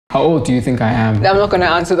How old do you think I am? I'm not going to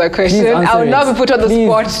answer that question. I will not be put on the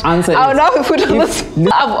spot. I will not be put on the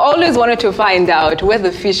spot. I've always wanted to find out where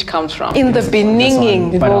the fish comes from. In the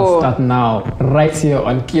beginning. But I'll start now, right here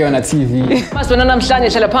on KeYona TV.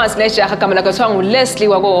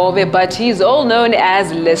 But he's all known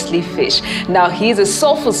as Leslie Fish. Now, he's a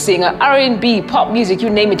soulful singer, R&B, pop music, you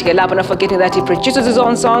name it. Not forgetting that he produces his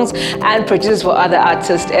own songs and produces for other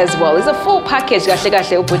artists as well. It's a full package.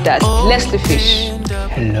 Leslie Fish.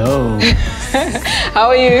 Hello. How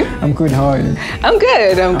are you? I'm good. How are you? I'm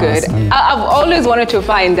good. I'm good. Awesome. I've always wanted to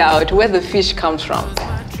find out where the fish comes from.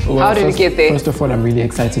 Well, how did you get there? First of all, I'm really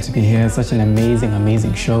excited to be here. It's such an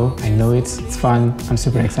amazing show. I know it's fun. I'm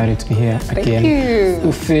super excited to be here again. Thank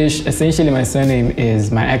you. Fish, essentially my surname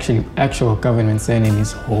is, my actual government surname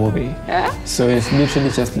is Hobe. Yeah? So it's literally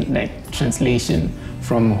just like translation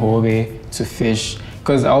from Hobe to fish.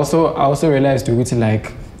 Because I also realized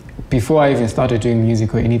like, before I even started doing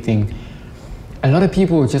music or anything, a lot of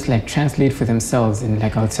people just like translate for themselves, and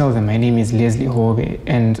like I'll tell them my name is Leslie Hobe,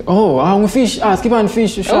 and I'm a fish, skip on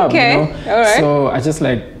fish shop, okay, you know? All right. So I just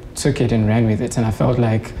like took it and ran with it, and I felt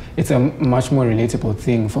like it's a much more relatable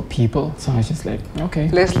thing for people. So I was just like, okay.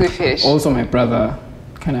 Leslie Fish. Also, my brother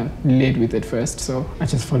kind of led with it first, so I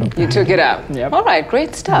just followed. You took it up. Yep. All right,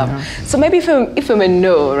 great stuff. Yeah. So maybe if we may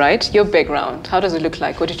know, right, your background, how does it look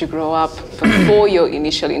like? Where did you grow up before your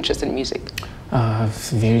initial interest in music?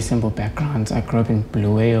 Very simple background. I grew up in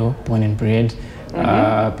Bulawayo, born and bred.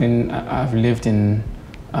 I've lived in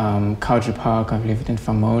Country Park. I've lived in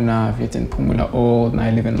Famona. I've lived in Pumula Old. And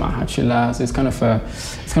I live in Mahachula. So it's kind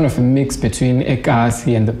of a mix between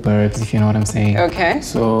Ekasi and the burbs, if you know what I'm saying. Okay.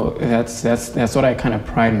 So that's what I kind of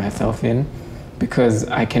pride myself in, because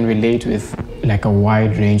I can relate with like a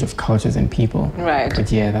wide range of cultures and people. Right.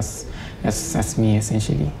 But yeah, that's me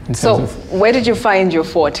essentially. So where did you find your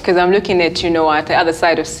fort? Because I'm looking at, at the other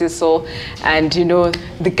side of Cecil and,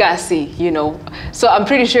 the Gasi, So I'm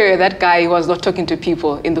pretty sure that guy was not talking to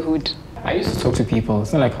people in the hood. I used to talk to people.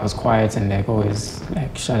 It's not like I was quiet and like always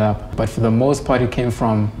like shut up. But for the most part, it came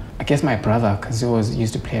from, I guess, my brother, because he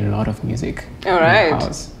used to play a lot of music. All right. In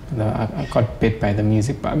the house. I got bit by the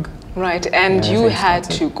music bug. Right, and you had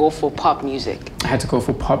to go for pop music. I had to go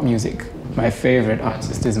for pop music. My favorite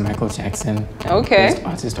artist is Michael Jackson. Okay. Best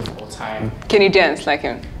artist of all time. Can you dance like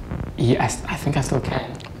him? Yeah, I think I still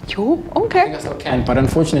can. You? Okay. I think I still can, but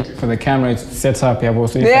unfortunately for the camera, it's set up here,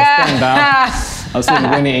 so if I stand down, I'll still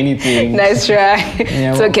win anything. Nice try.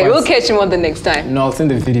 Yeah, it's okay, we'll catch him on the next time. No, I'll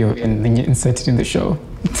send the video and then you insert it in the show.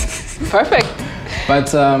 Perfect.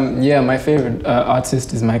 But yeah, my favorite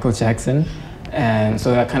artist is Michael Jackson, and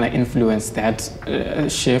so that kind of influenced that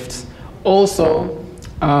shift. Also,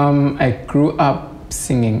 I grew up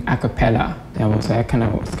singing a cappella. Yeah, so that kind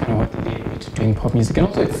of what led me to doing pop music, and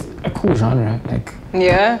also it's a cool genre. Like,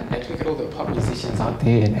 yeah, like look at all the pop musicians out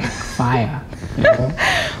there, like fire. You know?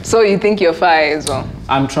 So you think you're fire as well?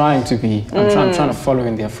 I'm trying to be. I'm trying to follow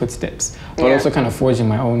in their footsteps, but also kind of forging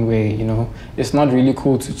my own way. It's not really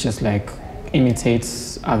cool to just like imitate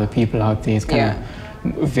other people out there. It's kind of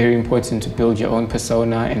very important to build your own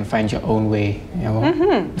persona and find your own way.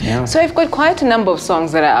 Yeah. So you've got quite a number of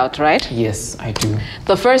songs that are out, right? Yes, I do.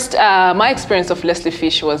 The first, my experience of Leslie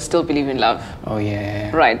Fish was Still Believe in Love. Oh yeah.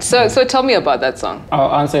 Right. So tell me about that song.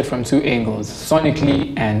 I'll answer it from two angles: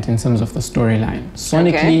 sonically and in terms of the storyline.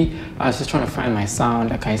 Sonically, I was just trying to find my sound,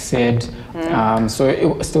 like I said.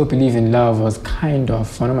 So Still Believe in Love was kind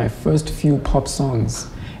of one of my first few pop songs,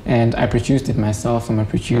 and I produced it myself. I'm a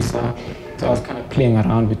producer. So I was kind of playing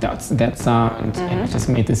around with that sound, and I just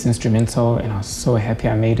made this instrumental, and I was so happy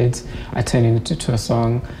I made it. I turned it into a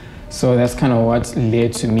song. So that's kind of what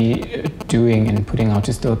led to me doing and putting out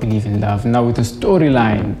To Still Believe in Love. Now with the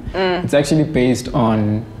storyline, it's actually based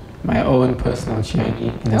on my own personal journey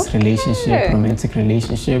in this romantic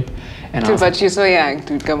relationship. And but you're so young,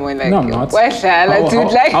 dude. Come on, like. No, I'm not.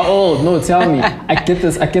 How old? No, tell me. I get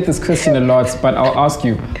this question a lot, but I'll ask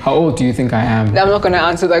you. How old do you think I am? I'm not going to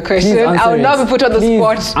answer that question. I will not be put on the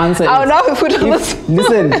spot. I will not be put on the spot.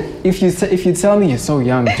 Listen, if you tell me you're so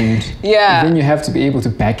young, dude, then you have to be able to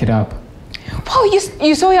back it up. Wow,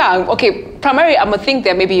 you're so young. Okay, primarily I'm gonna think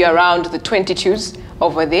that maybe you're around the 22s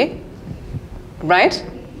over there, right?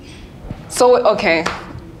 So okay.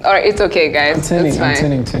 All right, it's okay, guys. I'm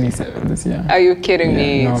turning 27 this year. Are you kidding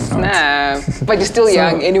me? No, Snap. But you're still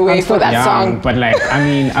young anyway for that song. But like, I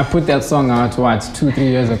mean, I put that song out, 2-3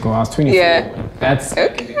 years ago. I was 24. Yeah. That's a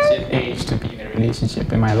legit age to be in a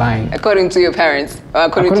relationship. Am I lying? According to your parents.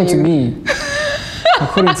 According to me.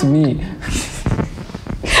 According to me.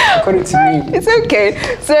 According to me. It's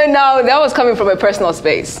okay. So now that was coming from a personal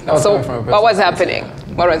space. So what was happening?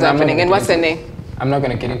 What was happening? And what's the name? I'm not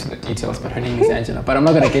going to get into the details, but her name is Angela. But I'm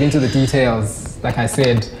not going to get into the details, like I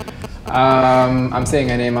said. I'm saying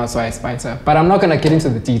her name out, so I spite her. But I'm not going to get into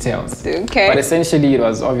the details. Okay. But essentially, it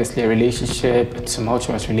was obviously a relationship, a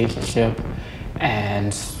tumultuous relationship.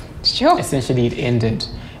 And essentially, it ended.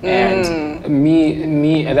 And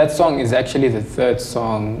that song is actually the third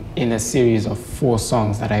song in a series of 4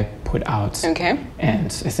 songs that I put out. Okay. And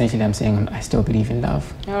essentially I'm saying I still believe in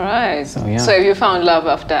love. All right. So yeah. So have you found love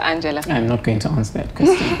after Angela? I'm not going to answer that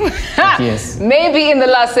question. Yes. Maybe in the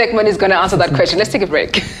last segment he's going to answer that question. Let's take a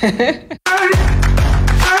break.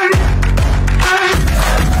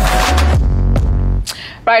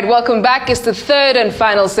 Right, welcome back. It's the third and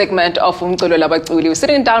final segment of Umculi Labaculi. We're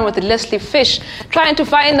sitting down with Leslie Fish, trying to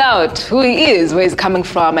find out who he is, where he's coming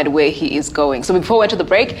from, and where he is going. So before we went to the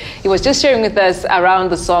break, he was just sharing with us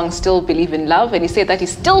around the song "Still Believe in Love," and he said that he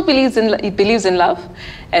still believes in love,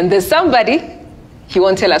 and there's somebody, he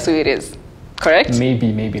won't tell us who it is. Correct?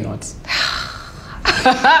 Maybe, maybe not.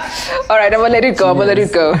 All right, I'm gonna let it go. I'm gonna let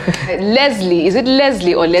it go. Leslie, is it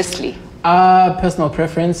Leslie or Leslie? Personal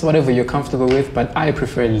preference, whatever you're comfortable with, but I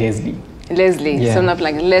prefer Leslie. Leslie, yeah. So I'm not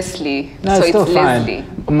like Leslie. No, so it's still fine. Leslie.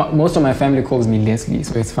 Most of my family calls me Leslie,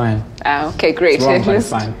 so it's fine. Okay, great. It's wrong, but it's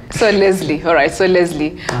fine. So Leslie, all right, so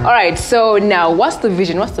Leslie. All right, so now what's the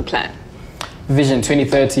vision, what's the plan? Vision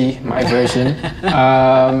 2030, my version.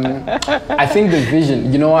 I think the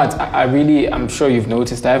vision, you know what, I'm sure you've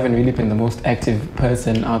noticed, I haven't really been the most active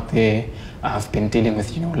person out there. I've been dealing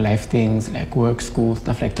with, life things like work, school,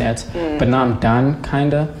 stuff like that. But now I'm done,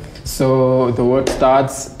 kinda. So the work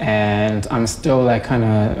starts and I'm still like kind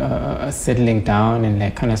of settling down and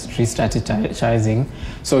like kind of re-strategizing.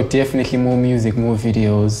 So definitely more music, more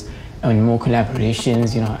videos and more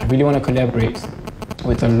collaborations. I really want to collaborate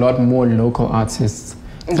with a lot more local artists.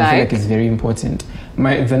 So I feel like it's very important.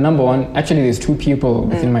 The number one, actually there's 2 people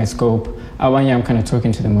within my scope. Awanya, I'm kind of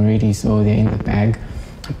talking to them already, so they're in the bag.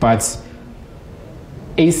 But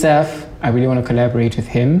Asaph, I really want to collaborate with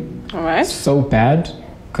him. All right. So bad,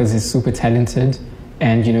 because he's super talented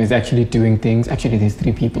and, he's actually doing things. Actually, there's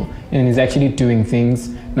 3 people and he's actually doing things.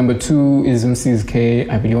 Number 2 is Umculi.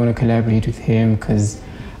 I really want to collaborate with him because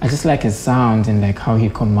I just like his sound and like how he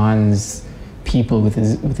commands people with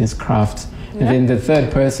his craft. Yeah. And then the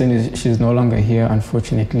third person she's no longer here,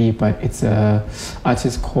 unfortunately, but it's a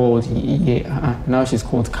artist called, now she's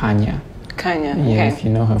called Kanya. Kanya, yeah, okay. If you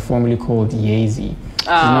know her, formerly called Yeezy. She's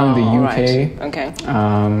now in the UK. Right. Okay.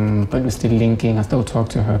 But we're still linking. I still talk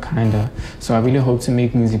to her, kinda. So I really hope to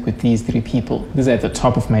make music with these 3 people. These are at the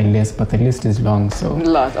top of my list, but the list is long, so.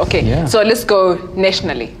 Lot. Okay. Yeah. So let's go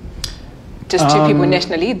nationally. Just 2 people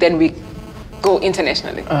nationally, then we go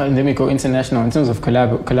internationally. Then we go international in terms of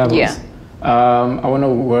collabs. Yeah. I want to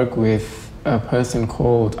work with a person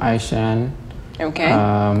called Aishan. Okay.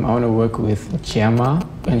 I want to work with Chiama,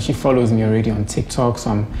 and she follows me already on TikTok, so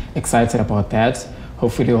I'm excited about that.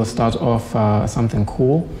 Hopefully we'll start off something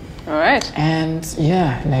cool. All right. And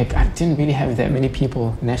yeah, like I didn't really have that many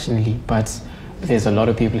people nationally, but there's a lot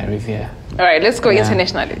of people I revere. All right, let's go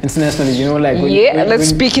internationally. Internationally, like let's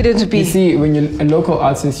speak it into being. You see, when you're a local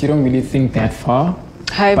artist, you don't really think that far.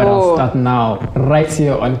 Hi, but I'll start now, right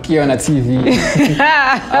here on KeYona TV.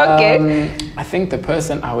 Okay. I think the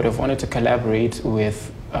person I would have wanted to collaborate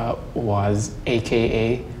with was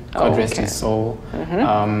AKA, God rest his soul.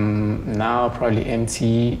 Now probably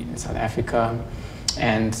MT in South Africa.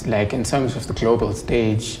 And like in terms of the global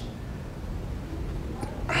stage,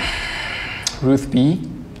 Ruth B.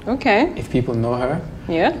 Okay. If people know her.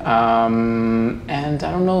 Yeah. And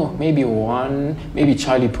I don't know, maybe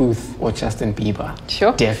Charlie Puth or Justin Bieber.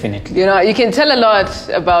 Sure. Definitely. You can tell a lot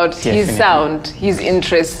about his sound, his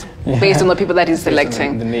interests, based on the people that he's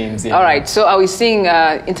selecting. The names, yeah. All right, so are we seeing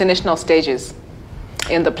international stages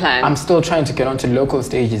in the plan? I'm still trying to get onto local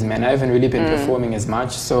stages, man. I haven't really been performing as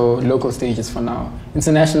much, so local stages for now.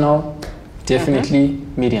 International, definitely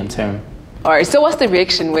medium term. All right, so what's the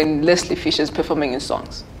reaction when Leslie Fish is performing his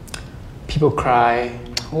songs? People cry,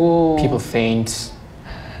 people faint,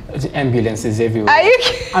 ambulances everywhere. Are you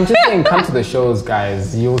I'm just saying, come to the shows,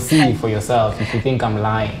 guys. You'll see for yourself if you think I'm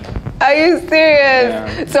lying. Are you serious?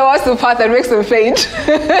 Yeah. So what's the part that makes them faint?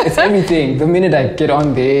 It's everything. The minute I get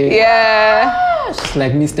on there, it's just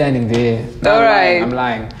like me standing there. No, I'm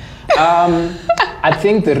lying. I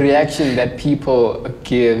think the reaction that people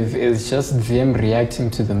give is just them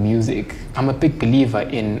reacting to the music. I'm a big believer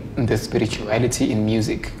in the spirituality in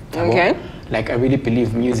music. Okay. Like I really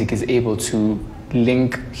believe music is able to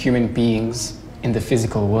link human beings in the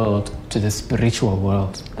physical world to the spiritual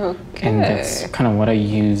world. Okay. And that's kind of what I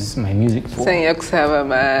use my music for. Yeah.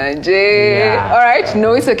 All right.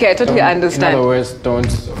 No, it's okay. I totally understand. In other words, don't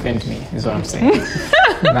offend me, is what I'm saying.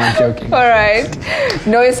 No, I'm joking. All right.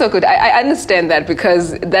 No, it's so good. I understand that,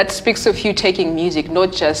 because that speaks of you taking music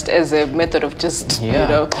not just as a method of just,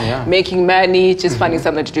 making money, just finding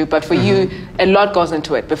something to do, but for you, a lot goes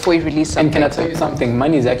into it before you release something. And can I tell you something?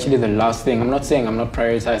 Money is actually the last thing. I'm not saying I'm not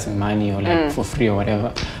prioritizing money or like for free or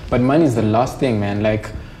whatever, but money is the last thing, man. Like,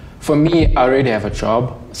 for me, I already have a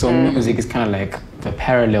job, so music is kind of like the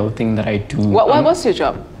parallel thing that I do. What's your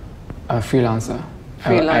job? A freelancer.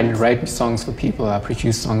 I write songs for people, I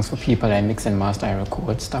produce songs for people, I mix and master, I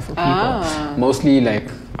record stuff for people. Mostly like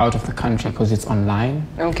out of the country, because it's online.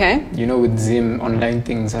 Okay. You know, with Zim, online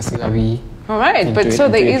things, that's how we... All right, but so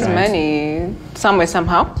there is money somewhere,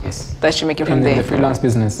 somehow? Yes. That you make it from there? In the freelance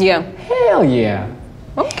business? Yeah. Hell yeah.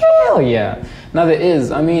 Okay. Hell yeah. Now there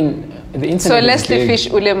is, I mean, the internet so Leslie Fish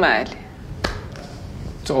Ulemali.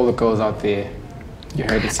 To all the girls out there, you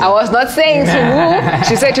heard it. I was not saying to who.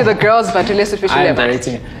 She said to the girls, but to Leslie Fish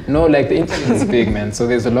Ulemali. No, like the internet is big, man. So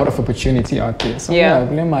there's a lot of opportunity out there. So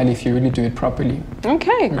Ulemali, if you really do it properly.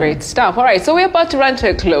 Okay, great stuff. All right, so we're about to run to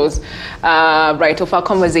a close, of our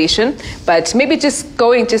conversation. But maybe just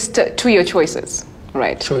going to your choices.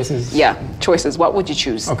 Right. Choices? Yeah, choices. What would you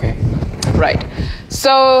choose? Okay. Right.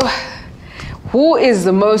 So, who is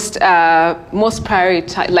the most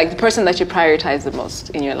prioritize, like the person that you prioritize the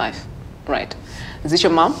most in your life? Right. Is it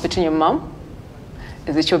your mom? Between your mom?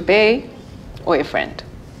 Is it your bae or your friend?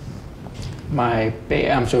 My bae.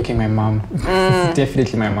 I'm joking. My mom.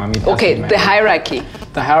 Definitely my mom. Okay. The hierarchy.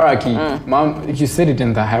 The hierarchy. Mom. You said it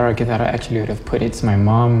in the hierarchy that I actually would have put. It's my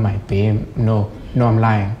mom, my bae. No, I'm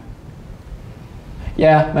lying.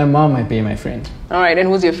 Yeah, my mom, my bae, my friend. All right. And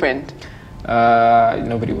who's your friend?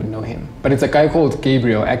 Nobody would know him, but it's a guy called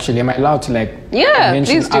Gabriel. Actually, am I allowed to mention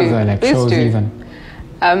please do. other shows do. Even?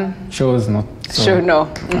 Shows not. So. Sure, no.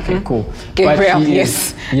 Okay, cool. Gabriel,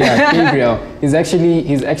 yes. Yeah, Gabriel. He's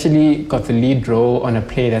actually got the lead role on a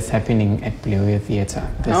play that's happening at Blue Theatre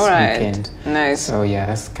this weekend. Nice. So yeah,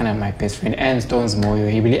 that's kind of my best friend. And Stones Moyo.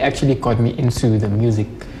 He really actually got me into the music,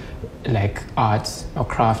 like arts or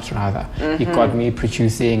craft rather. He got me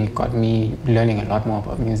producing, got me learning a lot more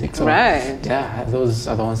about music. So yeah, those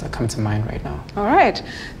are the ones that come to mind right now. All right.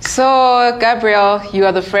 So Gabriel, you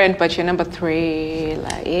are the friend, but you're number 3.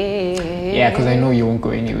 Yeah, because I know you won't go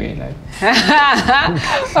anywhere. All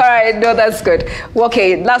right, no, that's good.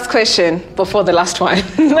 Okay, last question before the last one.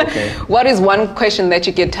 Okay. What is one question that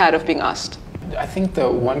you get tired of being asked? I think the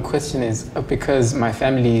one question is because my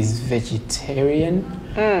family is vegetarian.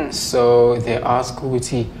 So they ask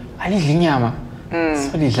Uti, alidli nyama?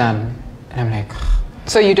 And I'm like,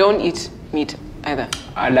 so you don't eat meat either?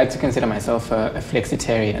 I like to consider myself a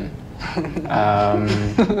flexitarian.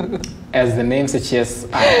 As the name suggests,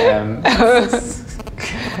 I am.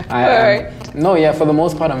 No, yeah, for the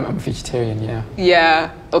most part, I'm vegetarian, yeah.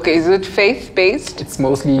 Yeah, okay, is it faith-based? It's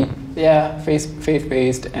mostly,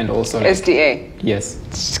 faith-based and also... SDA? Yes.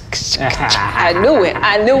 I knew it.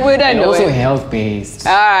 And also health-based.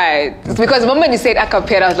 All right. Because the moment you said a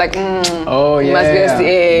cappella, I was like, oh, yeah. Must be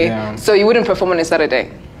SDA. Yeah. So you wouldn't perform on a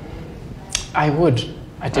Saturday? I would.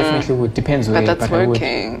 I definitely would. Depends where. But that's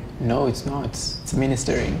working. No, it's not. It's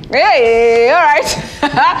ministering. Yeah. All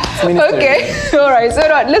right. Okay. All right. So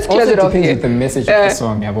let's close it off here. Also depends with the message of the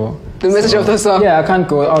song, Yabo. The message of the song. Yeah, I can't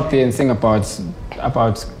go out there and sing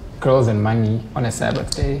about girls and money on a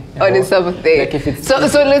Sabbath day. On a Sabbath day. Like if it's so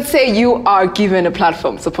let's say you are given a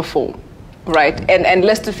platform to perform, right? And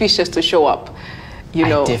Leslie Fish just to show up.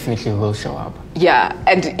 I definitely will show up. Yeah,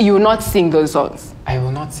 and you will not sing those songs. I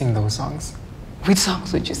will not sing those songs. Which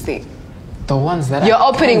songs would you sing? The ones that you're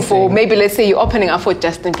opening for, maybe let's say you're opening up for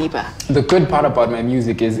Justin Bieber. The good part about my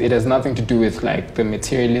music is it has nothing to do with like the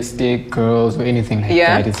materialistic girls or anything like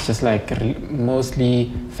that. It's just like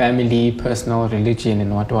mostly family, personal, religion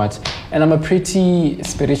and what. And I'm a pretty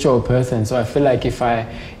spiritual person, so I feel like if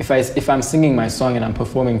I'm singing my song and I'm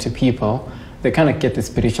performing to people, they kind of get the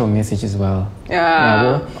spiritual message as well.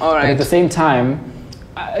 Yeah. All right. But at the same time,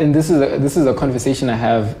 and this is a conversation I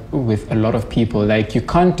have with a lot of people. Like, you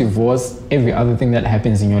can't divorce every other thing that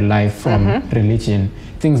happens in your life from religion.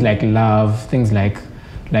 Things like love, things like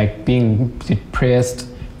being depressed,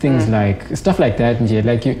 things like stuff like that.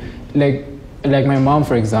 Like my mom,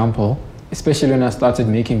 for example. Especially when I started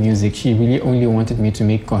making music, she really only wanted me to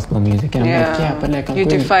make gospel music. And I'm like, yeah, but like you're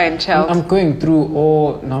defiant, child. I'm going through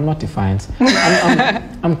all... No, I'm not defiant.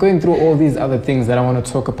 I'm going through all these other things that I want to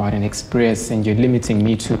talk about and express, and you're limiting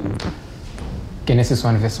me to Genesis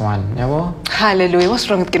 1 verse 1. Yabo? Hallelujah. What's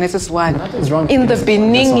wrong with Genesis 1? Nothing's wrong with In the Genesis 1 verse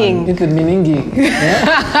 1. beginning. In the beginning.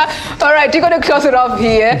 Yeah? All right, you're going to close it off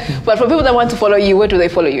here. But for people that want to follow you, where do they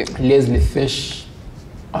follow you? Leslie Fish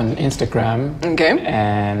on Instagram. Okay.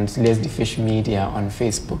 And Leslie Fish Media on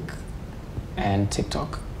Facebook and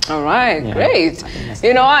TikTok. All right, Yeah, great.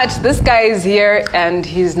 You know what? This guy is here and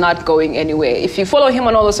he's not going anywhere. If you follow him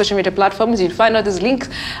on all the social media platforms, you'll find out his links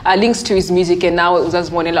to his music. And now when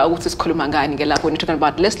you're talking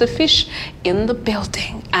about Leslie Fish in the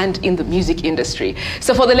building and in the music industry.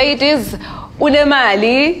 So for the ladies,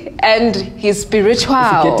 Unemali and his spiritual.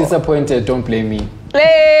 If you get disappointed, don't blame me.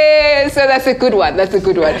 Hey, so that's a good one. That's a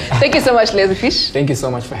good one. Thank you so much, Leslie Fish. Thank you so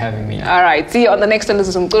much for having me. All right, see you on the next one. This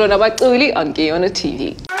is Umculi Labaculi on KeYona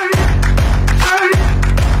TV.